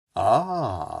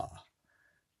Ah,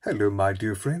 hello, my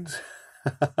dear friends.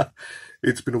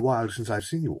 It's been a while since I've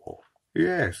seen you all.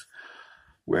 Yes,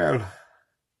 well,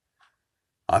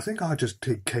 I think I'll just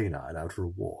take Canine out for a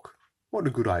walk. What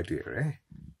a good idea, eh?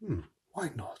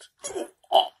 Why not?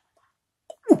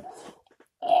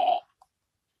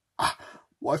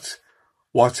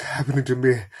 What's happening to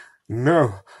me?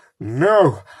 No,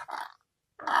 no!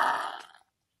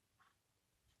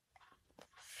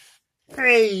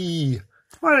 Hey,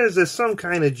 what is this, some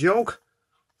kind of joke?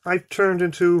 I've turned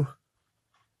into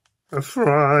a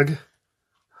frog.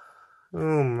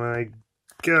 Oh my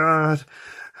god.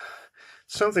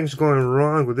 Something's going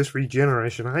wrong with this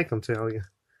regeneration, I can tell you.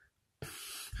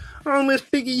 Oh, Miss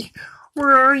Piggy,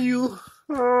 where are you?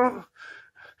 Oh.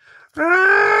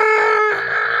 Ah!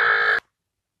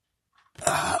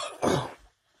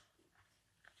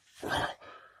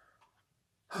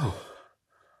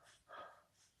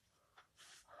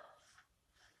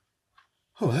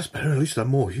 Oh, that's better. At least I'm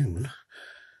more human.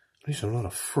 At least I'm not a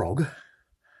frog.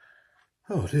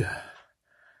 Oh, dear.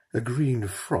 A green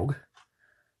frog.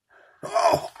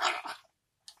 Oh!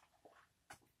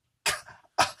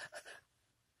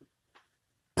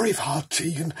 Braveheart,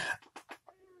 Tegan.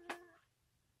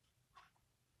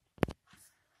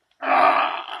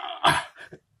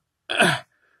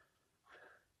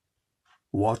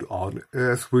 What on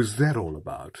earth was that all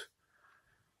about?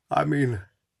 I mean,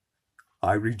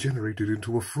 I regenerated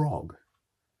into a frog.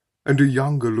 And a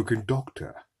younger-looking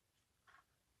doctor.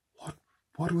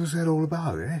 What was that all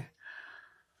about, eh?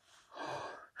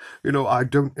 You know, I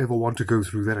don't ever want to go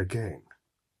through that again.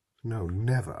 No,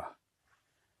 never.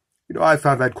 You know, I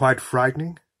found that quite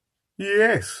frightening.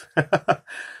 Yes.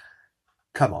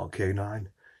 Come on, Canine.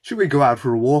 Should we go out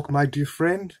for a walk, my dear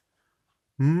friend?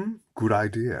 Good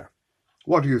idea.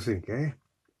 What do you think, eh?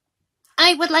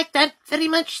 I would like that very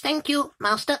much, thank you,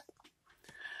 Master.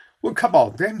 Well, come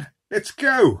on, then. Let's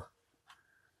go.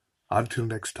 Until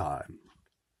next time,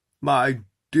 my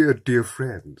dear, dear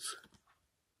friends.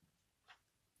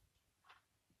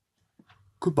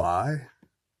 Goodbye.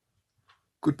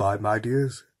 Goodbye, my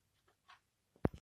dears.